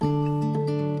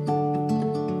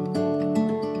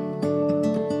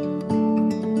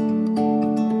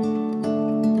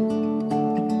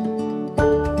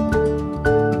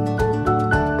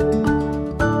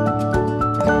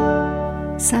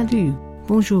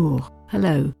Bonjour,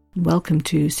 hello, and welcome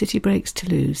to City Breaks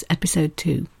Toulouse, Episode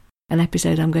 2, an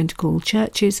episode I'm going to call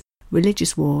Churches,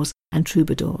 Religious Wars and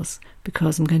Troubadours,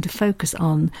 because I'm going to focus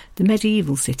on the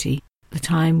medieval city, the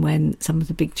time when some of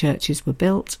the big churches were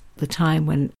built, the time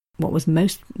when what was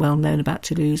most well known about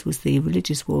Toulouse was the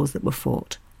religious wars that were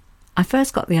fought. I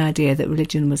first got the idea that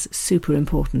religion was super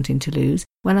important in Toulouse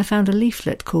when I found a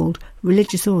leaflet called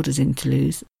Religious Orders in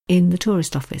Toulouse in the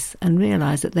tourist office and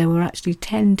realised that there were actually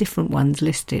 10 different ones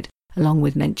listed, along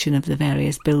with mention of the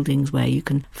various buildings where you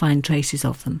can find traces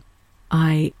of them.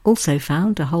 I also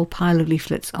found a whole pile of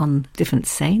leaflets on different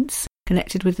saints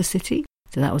connected with the city,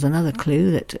 so that was another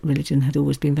clue that religion had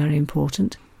always been very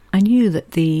important. I knew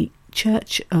that the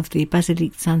church of the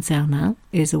Basilique Saint-Sernin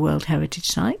is a World Heritage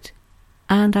Site,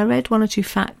 and I read one or two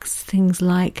facts, things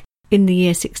like in the year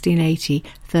 1680,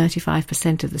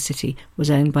 35% of the city was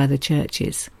owned by the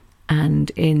churches, and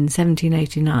in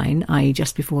 1789, i.e.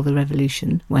 just before the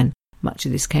Revolution, when much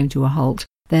of this came to a halt,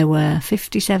 there were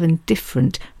 57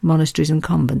 different monasteries and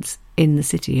convents in the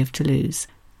city of Toulouse.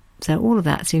 So all of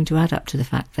that seemed to add up to the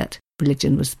fact that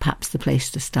religion was perhaps the place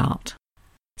to start.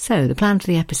 So the plan for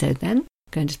the episode then,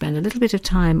 I'm going to spend a little bit of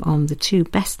time on the two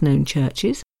best-known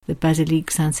churches, the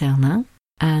Basilique Saint-Sernin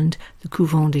and the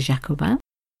Couvent des Jacobins,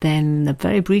 then a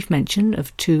very brief mention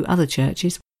of two other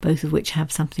churches, both of which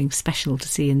have something special to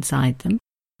see inside them,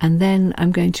 and then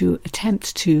I'm going to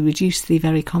attempt to reduce the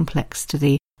very complex to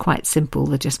the quite simple,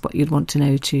 the just what you'd want to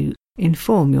know to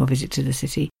inform your visit to the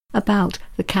city, about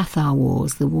the Cathar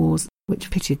Wars, the wars which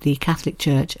pitted the Catholic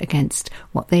Church against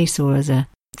what they saw as a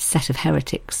set of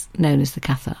heretics known as the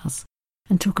Cathars,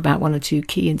 and talk about one or two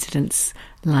key incidents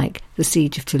like the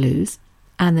Siege of Toulouse,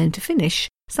 and then to finish,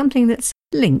 something that's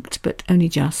linked, but only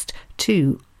just,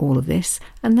 to all of this,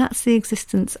 and that's the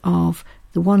existence of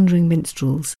the wandering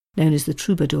minstrels, known as the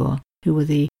troubadours, who were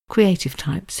the creative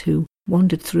types who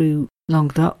wandered through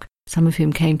Languedoc, some of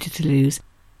whom came to Toulouse,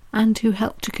 and who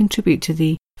helped to contribute to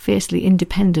the fiercely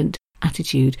independent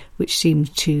attitude which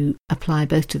seemed to apply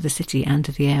both to the city and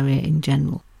to the area in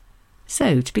general.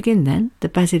 So, to begin then, the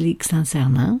Basilique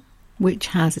Saint-Sernin, which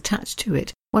has attached to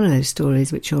it one of those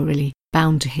stories which you're really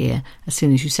bound to hear as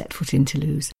soon as you set foot in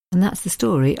Toulouse, and that's the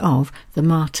story of the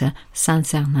martyr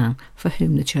Saint-Sernin, for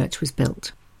whom the church was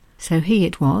built. So he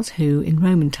it was who, in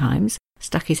Roman times,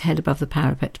 stuck his head above the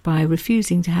parapet by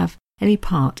refusing to have any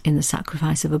part in the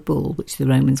sacrifice of a bull which the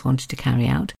Romans wanted to carry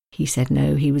out. He said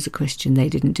no, he was a Christian, they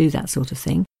didn't do that sort of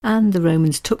thing, and the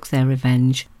Romans took their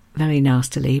revenge very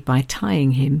nastily by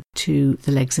tying him to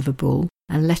the legs of a bull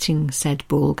and letting said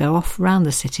bull go off round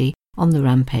the city on the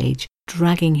rampage,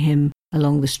 dragging him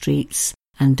along the streets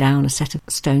and down a set of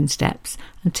stone steps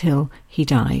until he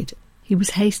died. He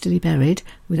was hastily buried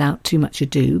without too much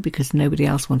ado because nobody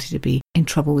else wanted to be in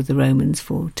trouble with the Romans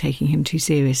for taking him too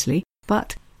seriously.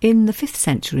 But in the 5th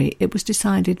century it was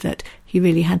decided that he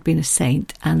really had been a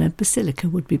saint and a basilica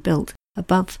would be built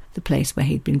above the place where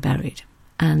he'd been buried.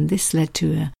 And this led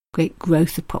to a great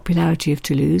growth of popularity of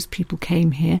Toulouse. People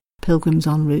came here, pilgrims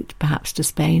en route perhaps to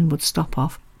Spain would stop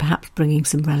off, perhaps bringing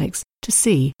some relics to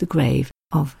see the grave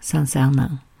of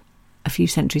Saint-Sernin. A few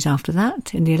centuries after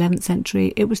that, in the 11th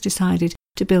century, it was decided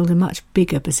to build a much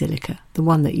bigger basilica, the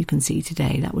one that you can see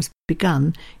today. That was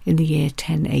begun in the year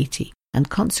 1080 and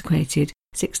consecrated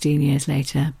 16 years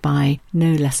later by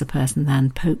no less a person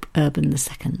than Pope Urban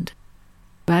II.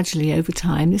 Gradually, over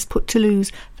time, this put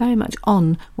Toulouse very much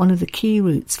on one of the key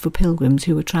routes for pilgrims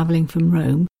who were travelling from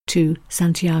Rome to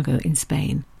Santiago in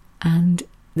Spain, and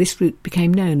this route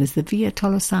became known as the Via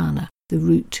Tolosana,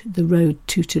 the road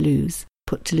to Toulouse,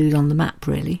 put Toulouse on the map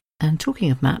really. And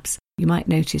talking of maps, you might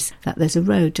notice that there's a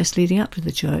road just leading up to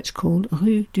the church called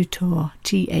Rue du Taur,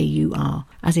 Taur,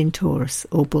 as in Taurus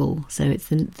or bull, so it's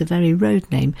the very road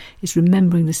name is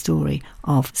remembering the story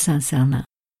of Saint-Sernin.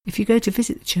 If you go to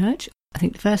visit the church, I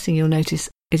think the first thing you'll notice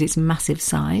is its massive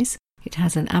size. It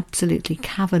has an absolutely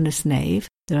cavernous nave.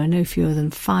 There are no fewer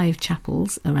than 5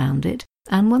 chapels around it.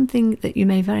 And one thing that you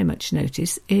may very much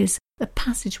notice is a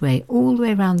passageway all the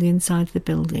way around the inside of the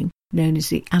building, known as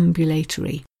the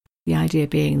ambulatory. The idea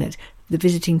being that the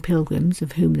visiting pilgrims,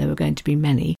 of whom there were going to be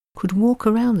many, could walk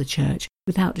around the church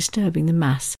without disturbing the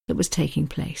mass that was taking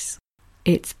place.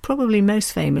 It's probably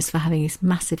most famous for having its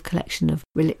massive collection of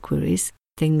reliquaries,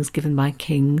 things given by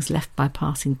kings, left by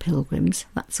passing pilgrims,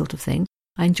 that sort of thing.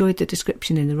 I enjoyed the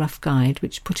description in the rough guide,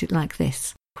 which put it like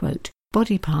this, quote,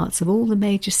 "Body parts of all the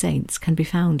major saints can be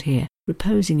found here,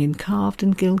 reposing in carved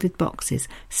and gilded boxes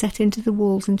set into the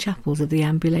walls and chapels of the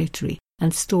ambulatory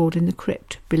and stored in the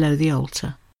crypt below the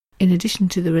altar." In addition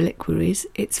to the reliquaries,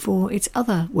 it's for its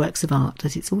other works of art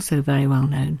that it's also very well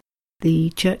known.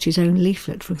 The church's own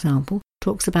leaflet, for example,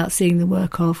 talks about seeing the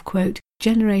work of, quote,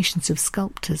 generations of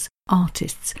sculptors,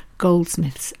 artists,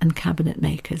 goldsmiths and cabinet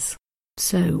makers.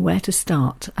 So where to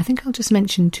start? I think I'll just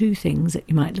mention two things that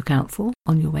you might look out for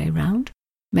on your way round.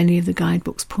 Many of the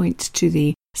guidebooks point to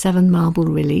the 7 marble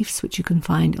reliefs which you can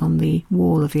find on the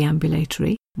wall of the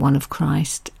ambulatory, one of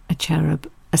Christ, a cherub,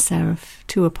 a seraph,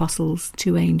 2 apostles,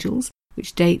 2 angels,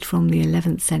 which date from the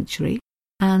 11th century,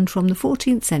 and from the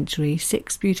 14th century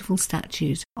 6 beautiful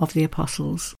statues of the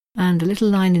apostles, and a little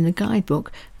line in the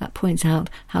guidebook that points out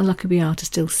how lucky we are to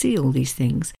still see all these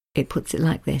things. It puts it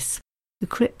like this: the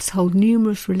crypts hold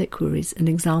numerous reliquaries and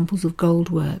examples of gold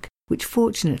work, which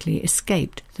fortunately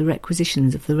escaped the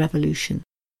requisitions of the Revolution.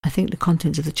 I think the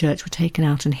contents of the church were taken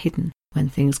out and hidden when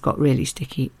things got really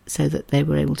sticky, so that they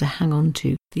were able to hang on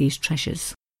to these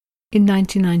treasures. In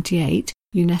 1998,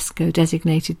 UNESCO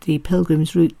designated the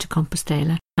Pilgrim's Route to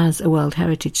Compostela as a World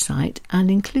Heritage Site, and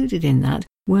included in that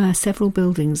were several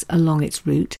buildings along its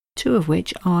route, 2 of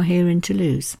which are here in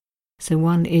Toulouse. So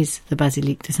one is the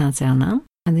Basilique de Saint-Sernin,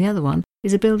 and the other one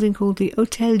is a building called the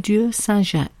Hôtel Dieu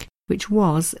Saint-Jacques, which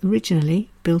was originally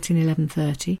built in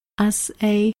 1130 as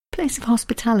a place of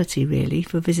hospitality, really,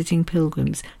 for visiting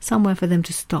pilgrims, somewhere for them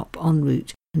to stop en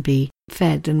route and be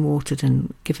fed and watered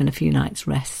and given a few nights'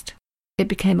 rest. It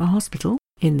became a hospital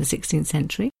in the 16th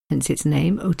century, hence its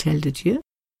name, Hôtel de Dieu,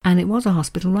 and it was a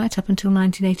hospital right up until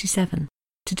 1987.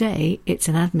 Today, it's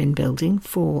an admin building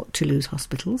for Toulouse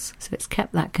hospitals, so it's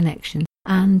kept that connection.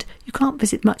 And you can't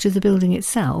visit much of the building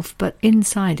itself, but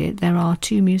inside it there are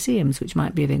 2 museums which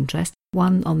might be of interest,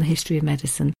 one on the history of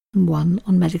medicine and one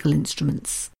on medical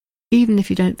instruments. Even if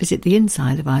you don't visit the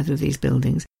inside of either of these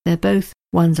buildings, they're both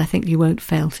ones I think you won't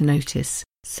fail to notice.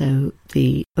 So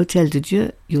the Hôtel de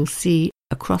Dieu you'll see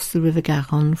across the River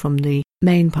Garonne from the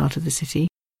main part of the city,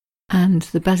 and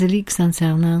the Basilique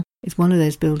Saint-Sernin is one of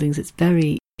those buildings that's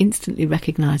very instantly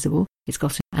recognisable. It's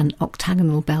got an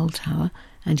octagonal bell tower,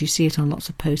 and you see it on lots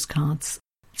of postcards.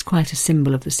 It's quite a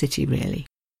symbol of the city, really.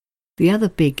 The other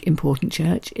big important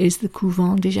church is the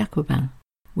Couvent des Jacobins,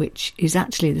 which is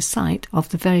actually the site of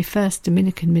the very first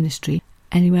Dominican ministry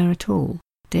anywhere at all,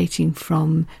 dating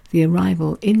from the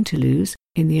arrival in Toulouse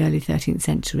in the early 13th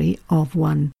century of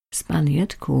one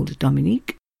Spaniard called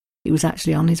Dominique. He was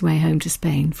actually on his way home to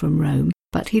Spain from Rome,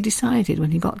 but he decided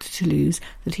when he got to Toulouse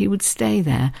that he would stay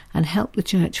there and help the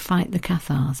church fight the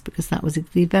Cathars, because that was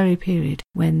the very period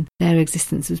when their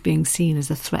existence was being seen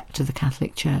as a threat to the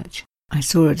Catholic Church. I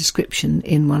saw a description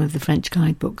in one of the French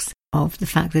guidebooks of the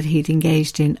fact that he'd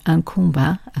engaged in un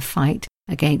combat, a fight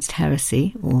against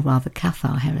heresy, or rather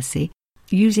Cathar heresy,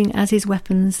 using as his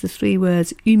weapons the 3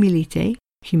 words humilité,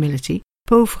 humility,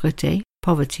 pauvreté,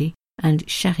 poverty, and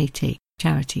charité,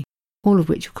 charity, all of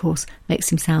which, of course,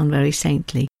 makes him sound very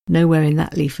saintly. Nowhere in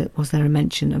that leaflet was there a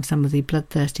mention of some of the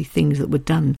bloodthirsty things that were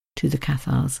done to the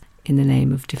Cathars in the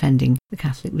name of defending the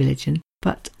Catholic religion.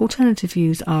 But alternative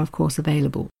views are, of course,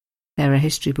 available. There are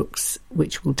history books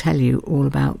which will tell you all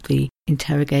about the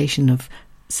interrogation of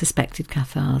suspected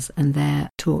Cathars and their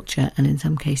torture and, in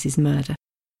some cases, murder.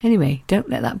 Anyway, don't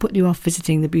let that put you off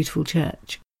visiting the beautiful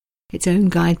church. Its own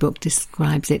guidebook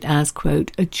describes it as,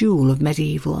 quote, a jewel of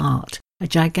medieval art, a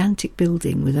gigantic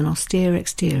building with an austere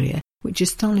exterior which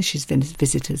astonishes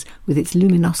visitors with its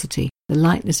luminosity, the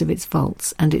lightness of its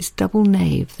vaults, and its double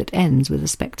nave that ends with a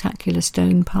spectacular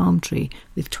stone palm tree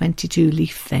with 22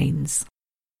 leaf veins.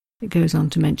 It goes on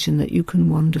to mention that you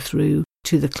can wander through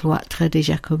to the Cloître des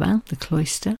Jacobins, the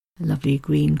cloister, a lovely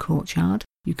green courtyard.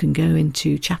 You can go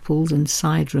into chapels and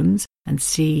side rooms and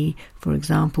see, for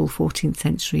example, 14th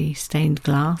century stained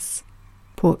glass,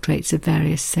 portraits of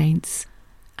various saints,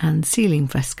 and ceiling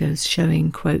frescoes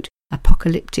showing, quote,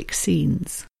 apocalyptic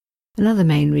scenes. Another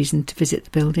main reason to visit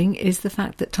the building is the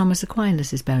fact that Thomas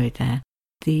Aquinas is buried there,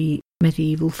 the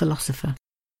medieval philosopher,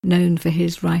 known for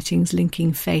his writings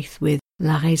linking faith with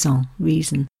la raison,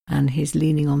 reason, and his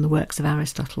leaning on the works of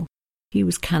Aristotle. He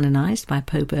was canonised by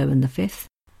Pope Urban V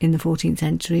in the 14th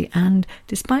century, and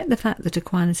despite the fact that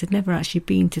Aquinas had never actually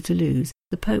been to Toulouse,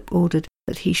 the Pope ordered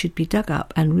that he should be dug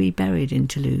up and reburied in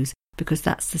Toulouse, because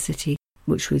that's the city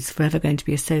which was forever going to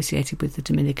be associated with the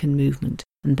Dominican movement,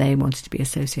 and they wanted to be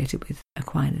associated with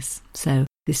Aquinas. So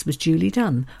this was duly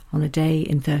done on a day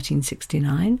in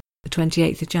 1369, the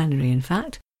 28th of January in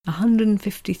fact.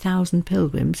 150,000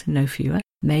 pilgrims, no fewer,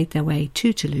 made their way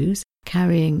to Toulouse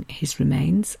carrying his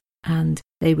remains, and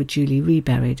they were duly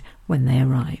reburied when they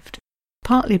arrived.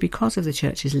 Partly because of the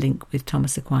church's link with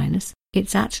Thomas Aquinas,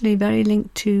 it's actually very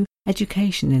linked to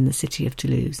education in the city of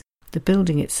Toulouse. The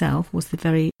building itself was the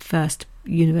very first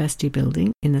university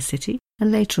building in the city,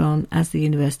 and later on, as the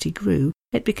university grew,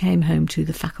 it became home to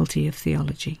the Faculty of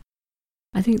Theology.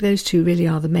 I think those two really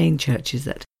are the main churches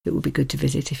that it would be good to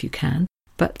visit if you can.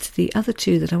 But the other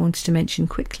two that I wanted to mention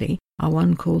quickly are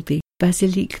one called the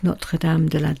Basilique Notre-Dame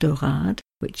de la Dorade,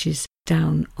 which is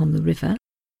down on the river,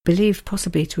 believed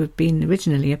possibly to have been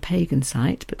originally a pagan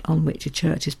site, but on which a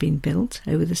church has been built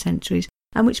over the centuries,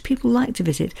 and which people like to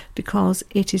visit because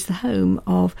it is the home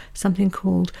of something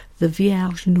called the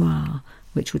Vierge Noire,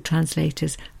 which would translate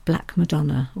as Black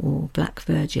Madonna or Black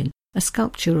Virgin, a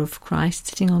sculpture of Christ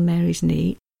sitting on Mary's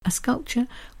knee, a sculpture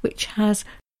which has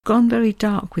gone very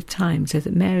dark with time so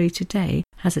that Mary today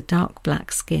has a dark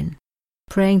black skin.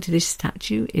 Praying to this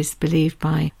statue is believed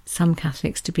by some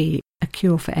Catholics to be a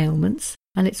cure for ailments,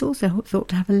 and it's also thought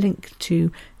to have a link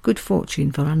to good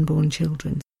fortune for unborn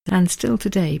children. And still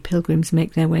today, pilgrims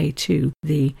make their way to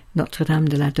the Notre-Dame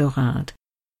de la Dorade.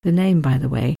 The name, by the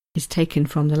way, is taken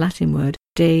from the Latin word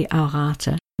de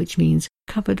aurata, which means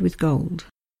covered with gold.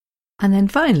 And then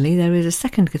finally, there is a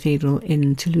second cathedral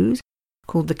in Toulouse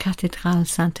called the Cathédrale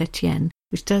Saint-Étienne,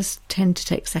 which does tend to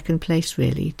take second place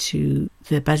really to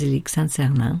the Basilique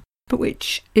Saint-Sernin, but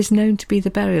which is known to be the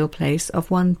burial place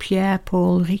of one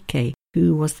Pierre-Paul Riquet,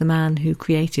 who was the man who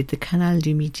created the Canal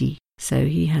du Midi. So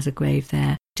he has a grave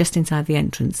there just inside the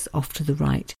entrance off to the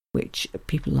right, which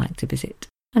people like to visit.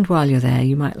 And while you're there,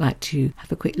 you might like to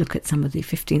have a quick look at some of the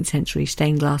 15th century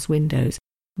stained glass windows,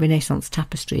 Renaissance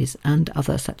tapestries and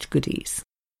other such goodies.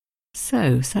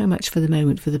 So much for the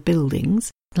moment for the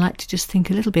buildings. I'd like to just think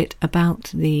a little bit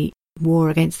about the war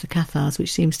against the Cathars,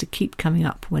 which seems to keep coming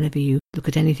up whenever you look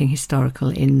at anything historical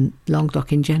in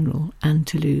Languedoc in general and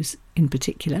Toulouse in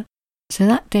particular. So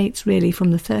that dates really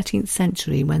from the 13th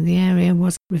century when the area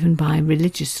was riven by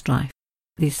religious strife.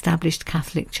 The established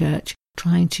Catholic Church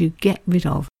trying to get rid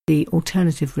of the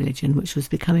alternative religion, which was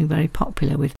becoming very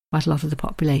popular with quite a lot of the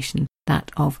population,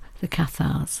 that of the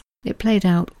Cathars. It played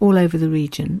out all over the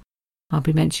region. I'll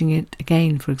be mentioning it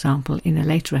again, for example, in a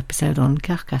later episode on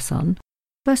Carcassonne.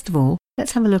 First of all,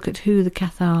 let's have a look at who the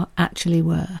Cathars actually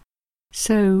were.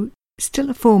 So, still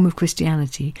a form of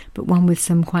Christianity, but one with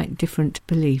some quite different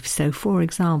beliefs. So, for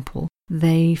example,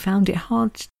 they found it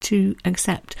hard to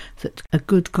accept that a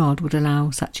good God would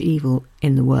allow such evil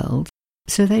in the world.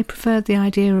 So they preferred the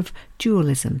idea of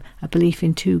dualism, a belief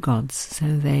in two gods.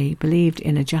 So they believed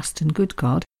in a just and good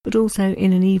God, but also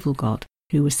in an evil God,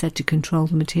 who was said to control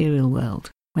the material world,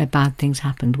 where bad things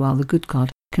happened, while the good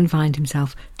God confined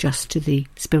himself just to the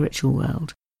spiritual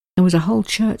world. There was a whole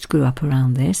church grew up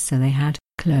around this, so they had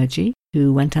clergy,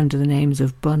 who went under the names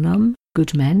of bonhommes,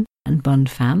 good men, and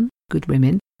bonnes femmes, good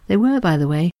women. They were, by the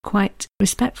way, quite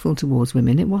respectful towards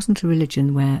women. It wasn't a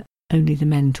religion where only the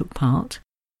men took part.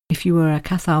 If you were a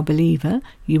Cathar believer,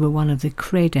 you were one of the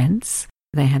credents.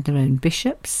 They had their own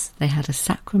bishops, they had a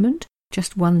sacrament,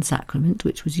 just one sacrament,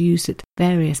 which was used at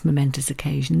various momentous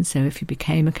occasions. So if you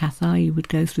became a Cathar, you would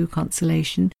go through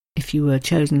consolation. If you were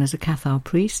chosen as a Cathar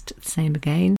priest, same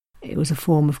again. It was a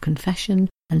form of confession,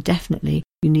 and definitely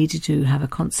you needed to have a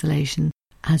consolation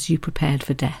as you prepared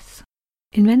for death.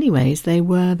 In many ways, they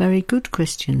were very good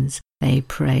Christians. They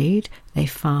prayed, they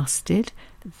fasted,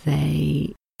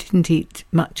 they didn't eat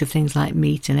much of things like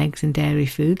meat and eggs and dairy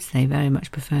foods. They very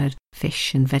much preferred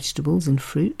fish and vegetables and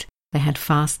fruit. They had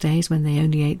fast days when they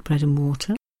only ate bread and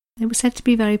water. They were said to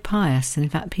be very pious, and in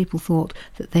fact people thought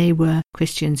that they were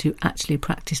Christians who actually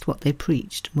practiced what they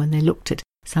preached. When they looked at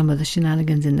some of the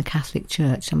shenanigans in the Catholic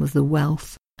Church, some of the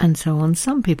wealth and so on,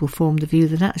 some people formed the view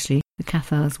that actually the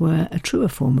Cathars were a truer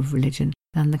form of religion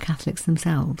than the Catholics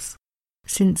themselves.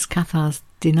 Since Cathars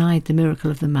denied the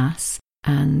miracle of the Mass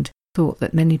and thought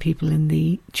that many people in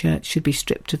the church should be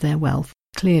stripped of their wealth,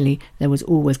 clearly there was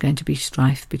always going to be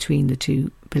strife between the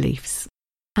two beliefs.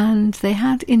 And they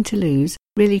had in Toulouse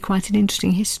really quite an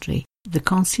interesting history. The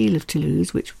Concile of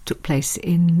Toulouse, which took place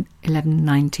in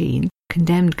 1119,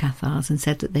 condemned Cathars and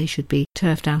said that they should be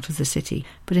turfed out of the city.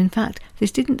 But in fact,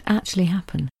 this didn't actually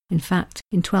happen. In fact,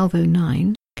 in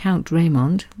 1209, Count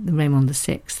Raymond, Raymond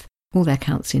VI, all their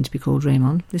counts seem to be called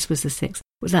Raymond, this was the sixth,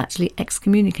 was actually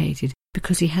excommunicated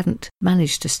because he hadn't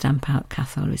managed to stamp out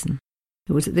Catharism.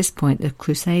 It was at this point that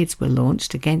crusades were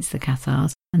launched against the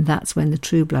Cathars, and that's when the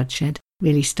true bloodshed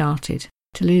really started.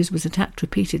 Toulouse was attacked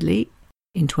repeatedly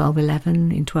in 1211,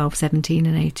 in 1217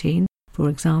 and 18, for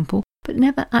example, but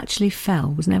never actually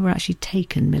fell, was never actually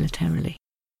taken militarily.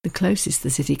 The closest the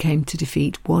city came to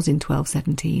defeat was in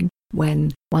 1217,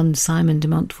 when one Simon de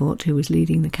Montfort, who was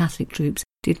leading the Catholic troops,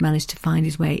 did manage to find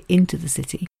his way into the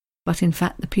city. But in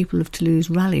fact the people of Toulouse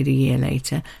rallied a year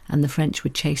later and the French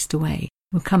were chased away.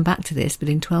 We'll come back to this, but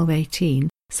in 1218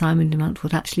 Simon de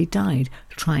Montfort actually died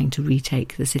trying to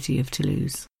retake the city of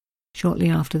Toulouse. Shortly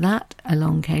after that,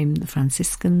 along came the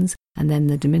Franciscans, and then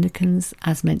the Dominicans,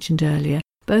 as mentioned earlier,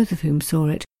 both of whom saw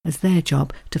it as their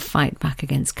job to fight back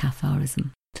against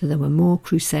Catharism. So there were more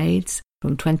crusades.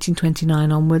 From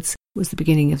 1229 onwards was the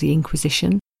beginning of the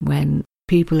Inquisition, when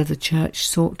people of the church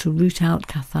sought to root out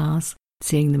Cathars,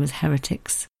 seeing them as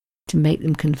heretics, to make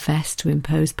them confess, to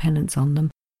impose penance on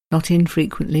them. Not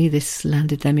infrequently this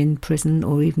landed them in prison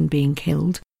or even being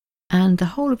killed, and the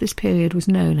whole of this period was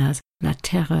known as La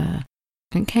Terreur,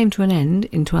 and came to an end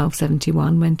in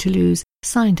 1271 when Toulouse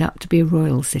signed up to be a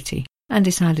royal city and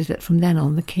decided that from then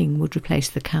on the king would replace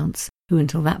the counts who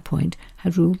until that point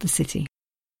had ruled the city.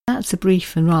 That's a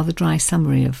brief and rather dry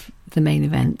summary of the main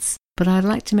events, but I'd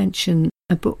like to mention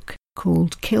a book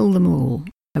called Kill Them All,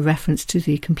 a reference to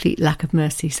the complete lack of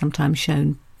mercy sometimes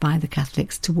shown by the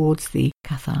Catholics towards the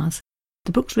Cathars.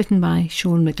 The book's written by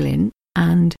Sean McGlynn,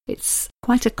 and it's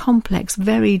quite a complex,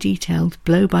 very detailed,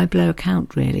 blow-by-blow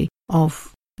account, really,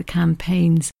 of the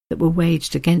campaigns that were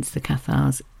waged against the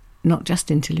Cathars, not just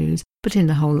in Toulouse, but in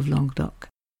the whole of Languedoc.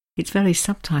 Its very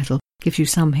subtitle gives you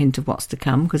some hint of what's to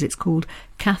come, because it's called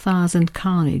Cathars and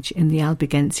Carnage in the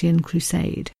Albigensian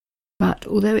Crusade. But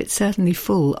although it's certainly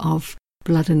full of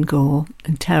blood and gore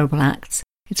and terrible acts,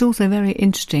 it's also very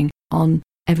interesting on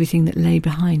everything that lay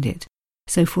behind it.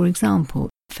 So, for example,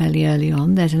 fairly early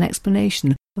on, there's an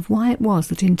explanation of why it was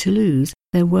that in Toulouse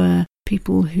there were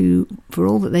people who, for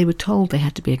all that they were told they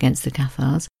had to be against the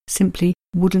Cathars, simply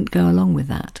wouldn't go along with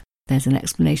that. There's an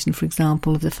explanation, for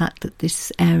example, of the fact that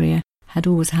this area had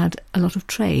always had a lot of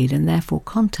trade and therefore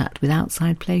contact with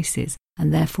outside places,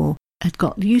 and therefore had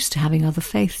got used to having other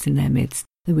faiths in their midst.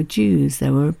 There were Jews,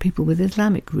 there were people with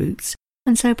Islamic roots,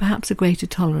 and so perhaps a greater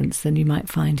tolerance than you might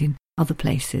find in other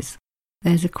places.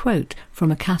 There's a quote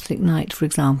from a Catholic knight, for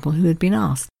example, who had been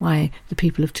asked why the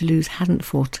people of Toulouse hadn't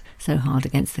fought so hard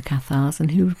against the Cathars,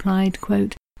 and who replied,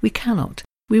 quote, "We cannot.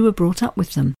 We were brought up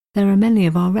with them. There are many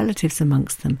of our relatives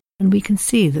amongst them, and we can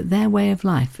see that their way of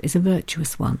life is a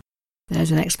virtuous one."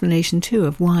 There's an explanation, too,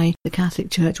 of why the Catholic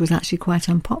Church was actually quite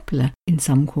unpopular in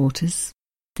some quarters.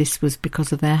 This was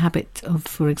because of their habit of,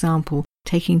 for example,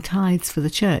 taking tithes for the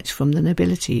church from the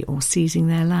nobility or seizing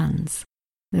their lands.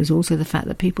 There was also the fact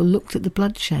that people looked at the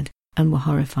bloodshed and were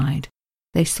horrified.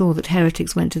 They saw that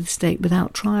heretics went to the stake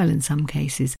without trial in some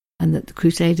cases, and that the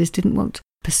Crusaders didn't want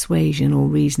persuasion or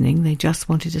reasoning, they just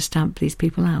wanted to stamp these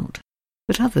people out.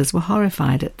 But others were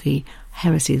horrified at the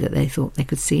heresy that they thought they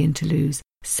could see in Toulouse.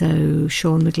 So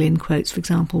Sean McGlynn quotes, for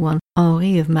example, one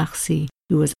Henri of Marcy,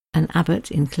 who was an abbot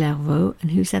in Clairvaux,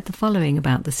 and who said the following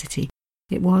about the city.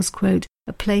 It was, quote,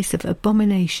 "a place of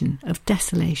abomination, of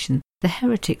desolation. The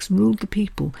heretics ruled the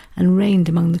people and reigned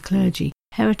among the clergy.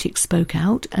 Heretics spoke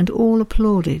out and all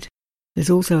applauded." There's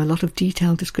also a lot of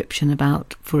detailed description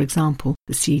about, for example,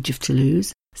 the siege of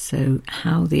Toulouse, so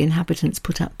how the inhabitants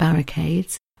put up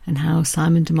barricades, and how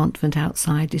Simon de Montfort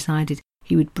outside decided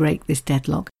he would break this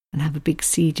deadlock and have a big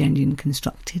siege engine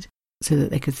constructed so that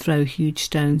they could throw huge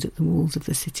stones at the walls of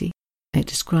the city. It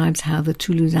describes how the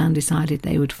Toulousains decided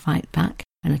they would fight back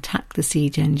and attack the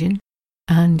siege engine.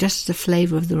 And just as a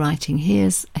flavour of the writing,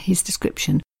 here's his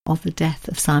description of the death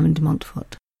of Simon de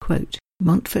Montfort. Quote,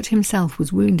 "Montfort himself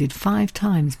was wounded 5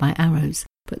 times by arrows,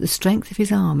 but the strength of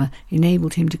his armour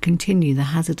enabled him to continue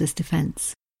the hazardous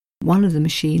defence. One of the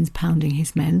machines pounding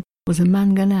his men was a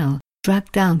mangonel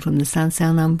dragged down from the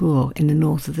Saint-Cernambour in the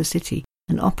north of the city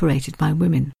and operated by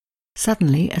women.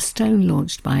 Suddenly a stone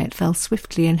launched by it fell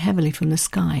swiftly and heavily from the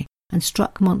sky and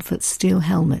struck Montfort's steel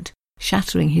helmet,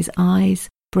 shattering his eyes,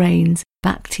 brains,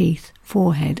 back teeth,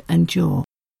 forehead and jaw.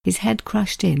 His head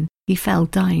crushed in, he fell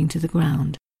dying to the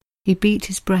ground. He beat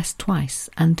his breast twice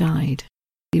and died."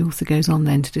 The author goes on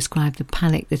then to describe the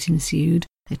panic that ensued.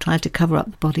 They tried to cover up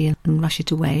the body and rush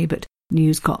it away, but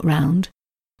news got round.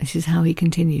 This is how he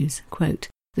continues, quote,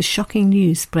 "The shocking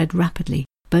news spread rapidly,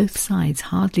 both sides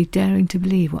hardly daring to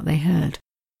believe what they heard.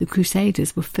 The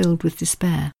Crusaders were filled with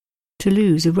despair.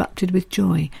 Toulouse erupted with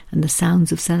joy and the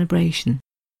sounds of celebration.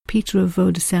 Peter of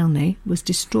Vaux-de-Cernay was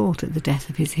distraught at the death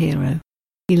of his hero.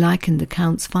 He likened the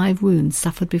Count's 5 wounds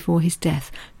suffered before his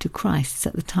death to Christ's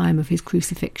at the time of his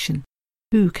crucifixion.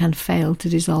 Who can fail to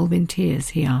dissolve in tears,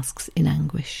 he asks in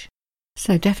anguish."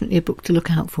 So definitely a book to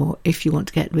look out for if you want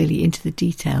to get really into the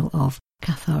detail of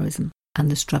Catharism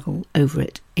and the struggle over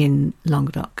it in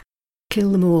Languedoc.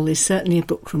 Kill Them All is certainly a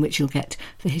book from which you'll get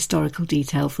the historical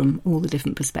detail from all the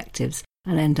different perspectives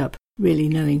and end up really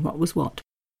knowing what was what.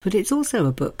 But it's also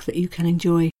a book that you can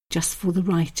enjoy just for the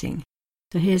writing.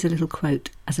 So here's a little quote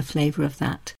as a flavour of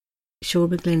that. Sean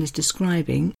McGlynn is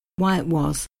describing why it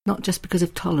was not just because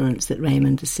of tolerance that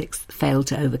Raymond VI failed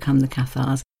to overcome the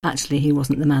Cathars. Actually, he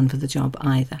wasn't the man for the job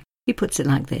either. He puts it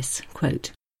like this,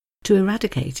 quote, "To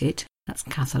eradicate it, that's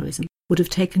Catharism, would have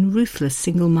taken ruthless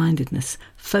single-mindedness,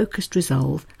 focused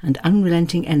resolve, and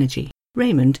unrelenting energy.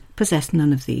 Raymond possessed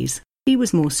none of these. He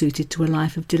was more suited to a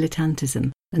life of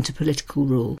dilettantism than to political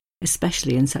rule,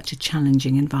 especially in such a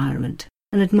challenging environment.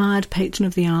 An admired patron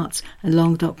of the arts and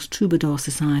Languedoc's troubadour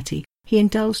society, he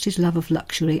indulged his love of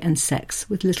luxury and sex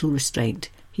with little restraint.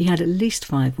 He had at least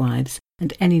 5 wives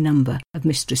and any number of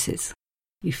mistresses.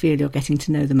 You feel you're getting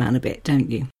to know the man a bit,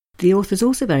 don't you? The author's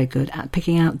also very good at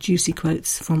picking out juicy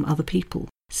quotes from other people.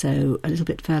 So a little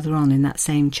bit further on in that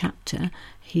same chapter,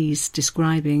 he's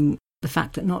describing the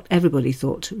fact that not everybody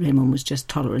thought Raymond was just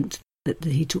tolerant, that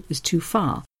he took this too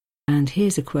far. And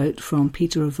here's a quote from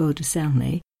Peter of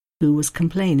Vaux-de-Cernay, who was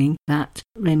complaining that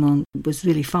Raymond was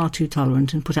really far too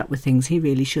tolerant and put up with things he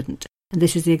really shouldn't. And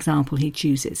this is the example he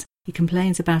chooses. He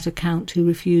complains about a count who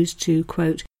refused to,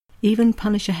 quote, even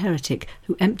punish a heretic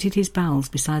who emptied his bowels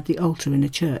beside the altar in a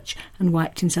church and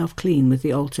wiped himself clean with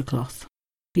the altar cloth.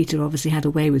 Peter obviously had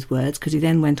a way with words, because he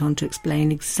then went on to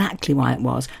explain exactly why it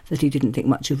was that he didn't think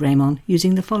much of Raymond,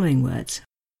 using the following words.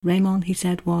 Raymond, he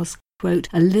said, was, quote,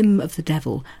 a limb of the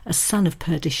devil, a son of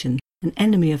perdition, an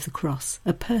enemy of the cross,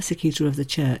 a persecutor of the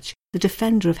church, the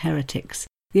defender of heretics,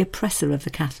 the oppressor of the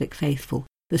Catholic faithful,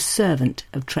 the servant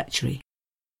of treachery.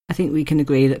 I think we can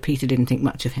agree that Peter didn't think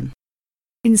much of him.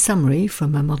 In summary,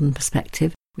 from a modern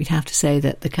perspective, we'd have to say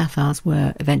that the Cathars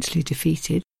were eventually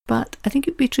defeated, but I think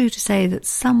it would be true to say that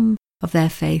some of their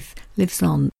faith lives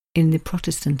on in the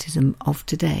Protestantism of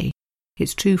today.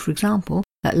 It's true, for example,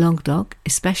 that Languedoc,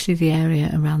 especially the area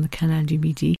around the Canal du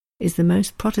Midi, is the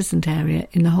most Protestant area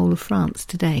in the whole of France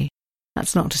today.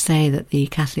 That's not to say that the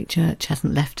Catholic Church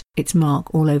hasn't left its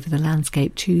mark all over the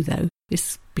landscape too, though.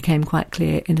 This became quite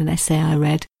clear in an essay I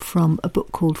read from a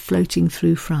book called Floating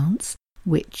Through France,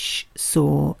 which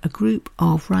saw a group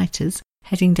of writers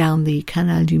heading down the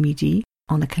Canal du Midi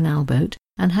on a canal boat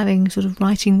and having sort of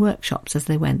writing workshops as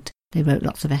they went. They wrote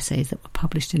lots of essays that were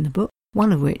published in the book,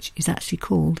 one of which is actually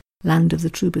called Land of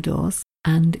the Troubadours,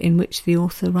 and in which the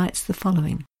author writes the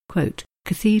following, quote,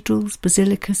 cathedrals,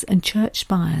 basilicas and church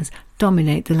spires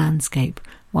dominate the landscape,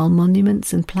 while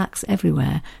monuments and plaques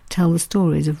everywhere tell the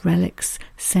stories of relics,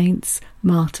 saints,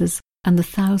 martyrs, and the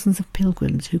thousands of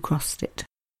pilgrims who crossed it.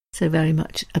 So very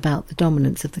much about the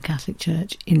dominance of the Catholic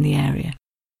Church in the area.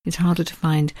 It's harder to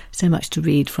find so much to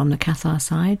read from the Cathar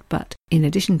side, but in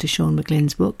addition to Sean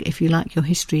McGlynn's book, if you like your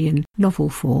history in novel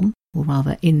form, or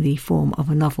rather in the form of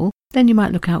a novel, then you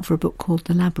might look out for a book called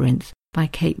The Labyrinth by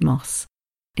Kate Moss.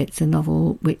 It's a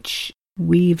novel which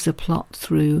weaves a plot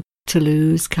through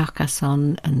Toulouse,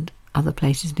 Carcassonne and other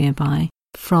places nearby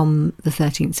from the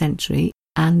 13th century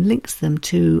and links them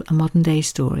to a modern-day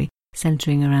story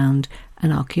centring around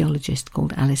an archaeologist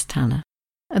called Alice Tanner.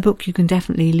 A book you can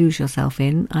definitely lose yourself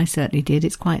in. I certainly did.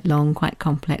 It's quite long, quite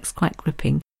complex, quite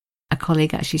gripping. A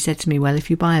colleague actually said to me, well, if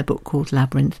you buy a book called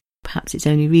Labyrinth, perhaps it's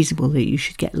only reasonable that you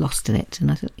should get lost in it.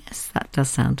 And I thought, yes, that does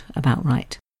sound about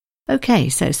right. Okay,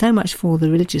 so much for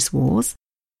the religious wars.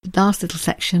 The last little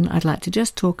section, I'd like to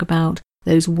just talk about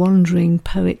those wandering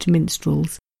poet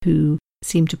minstrels who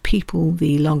seem to people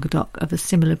the Languedoc of a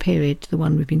similar period to the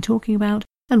one we've been talking about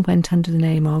and went under the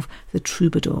name of the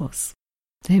troubadours.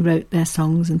 They wrote their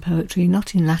songs and poetry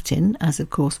not in Latin, as of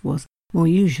course was more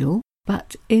usual,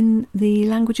 but in the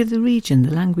language of the region,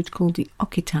 the language called the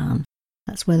Occitan.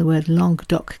 That's where the word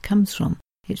Languedoc comes from.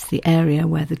 It's the area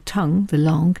where the tongue, the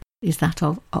langue, is that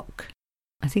of oc.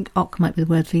 I think oc might be the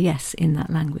word for yes in that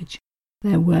language.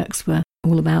 Their works were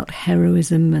all about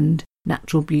heroism and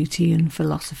natural beauty and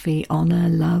philosophy, honour,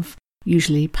 love,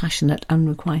 usually passionate,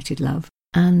 unrequited love.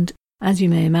 And as you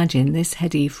may imagine, this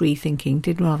heady free thinking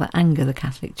did rather anger the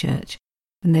Catholic Church.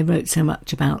 When they wrote so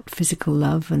much about physical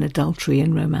love and adultery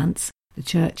and romance, the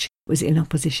Church was in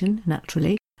opposition,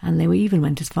 naturally, and they even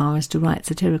went as far as to write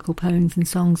satirical poems and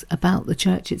songs about the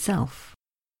Church itself.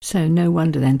 So no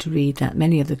wonder then to read that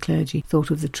many of the clergy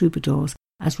thought of the troubadours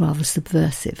as rather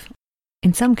subversive.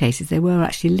 In some cases they were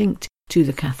actually linked to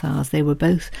the Cathars. They were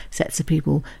both sets of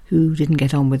people who didn't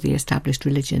get on with the established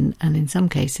religion, and in some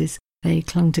cases they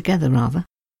clung together rather.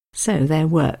 So their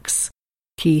works,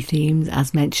 key themes,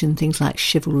 as mentioned, things like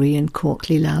chivalry and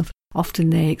courtly love. Often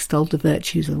they extolled the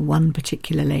virtues of one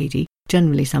particular lady,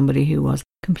 generally somebody who was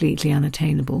completely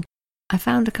unattainable. I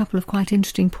found a couple of quite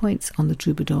interesting points on the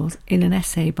troubadours in an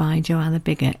essay by Joanna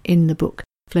Bigger in the book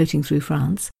Floating Through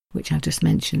France, which I've just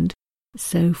mentioned.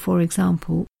 So, for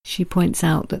example, she points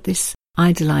out that this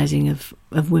idolising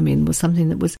of women was something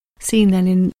that was seen then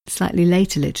in slightly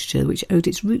later literature, which owed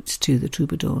its roots to the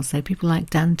troubadours. So people like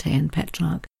Dante and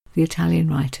Petrarch, the Italian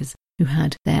writers, who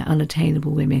had their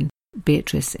unattainable women,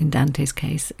 Beatrice in Dante's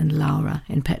case and Laura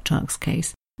in Petrarch's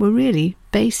case, were really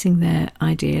basing their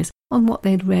ideas on what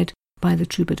they'd read by the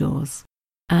troubadours.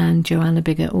 And Joanna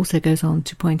Bigger also goes on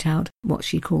to point out what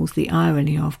she calls the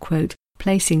irony of, quote,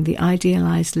 placing the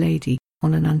idealised lady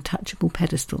on an untouchable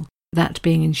pedestal, that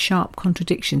being in sharp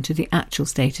contradiction to the actual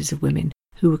status of women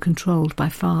who were controlled by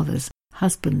fathers,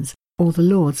 husbands, or the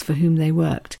lords for whom they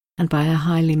worked, and by a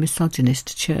highly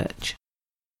misogynist church.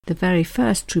 The very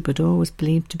first troubadour was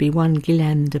believed to be one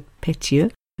Guylaine de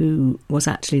Pétieux, who was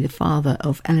actually the father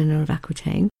of Eleanor of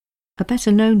Aquitaine. A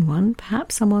better-known one,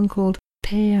 perhaps someone called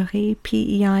Peire,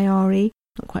 P-E-I-R-E,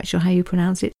 not quite sure how you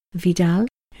pronounce it, Vidal,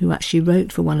 who actually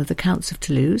wrote for one of the counts of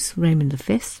Toulouse, Raymond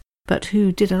V, but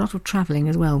who did a lot of travelling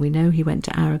as well. We know he went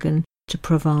to Aragon, to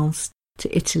Provence,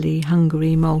 to Italy,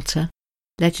 Hungary, Malta.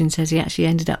 Legend says he actually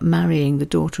ended up marrying the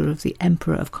daughter of the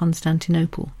Emperor of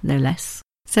Constantinople, no less.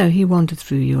 So he wandered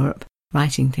through Europe,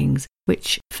 writing things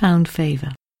which found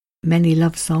favour. Many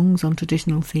love songs on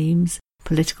traditional themes,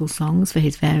 political songs for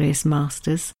his various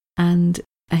masters, and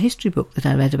a history book that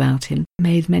I read about him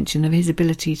made mention of his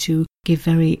ability to give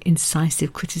very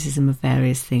incisive criticism of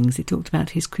various things. It talked about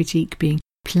his critique being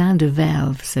plein de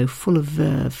verve, so full of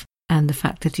verve, and the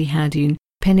fact that he had une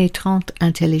pénétrante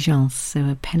intelligence, so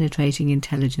a penetrating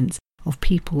intelligence of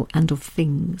people and of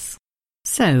things.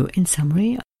 So, in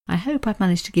summary, I hope I've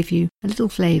managed to give you a little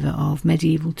flavour of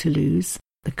medieval Toulouse,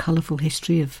 the colourful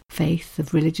history of faith,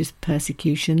 of religious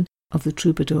persecution, of the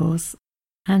troubadours,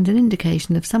 and an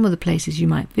indication of some of the places you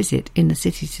might visit in the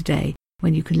city today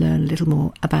when you can learn a little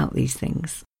more about these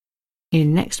things.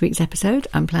 In next week's episode,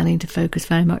 I'm planning to focus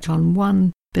very much on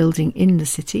one building in the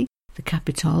city, the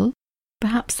Capitole,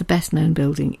 perhaps the best-known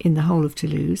building in the whole of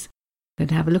Toulouse. I'm going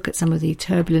to have a look at some of the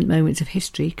turbulent moments of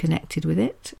history connected with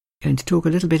it. I'm going to talk a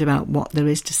little bit about what there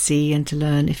is to see and to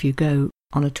learn if you go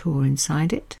on a tour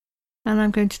inside it. And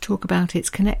I'm going to talk about its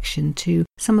connection to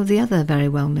some of the other very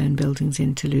well-known buildings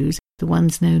in Toulouse, the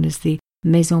ones known as the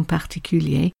Maisons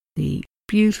Particulières, the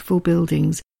beautiful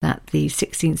buildings that the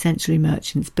 16th century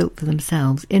merchants built for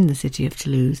themselves in the city of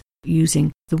Toulouse,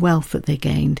 using the wealth that they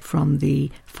gained from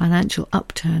the financial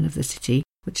upturn of the city,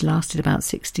 which lasted about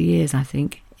 60 years, I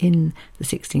think, in the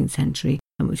 16th century,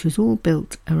 and which was all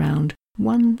built around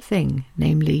one thing,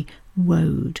 namely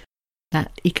woad.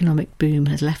 That economic boom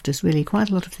has left us really quite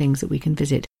a lot of things that we can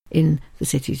visit in the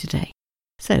city today.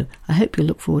 So I hope you'll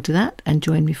look forward to that and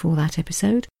join me for that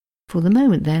episode. For the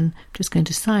moment then, I'm just going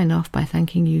to sign off by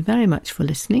thanking you very much for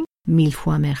listening, mille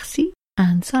fois merci,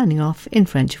 and signing off in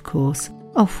French of course,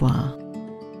 au revoir.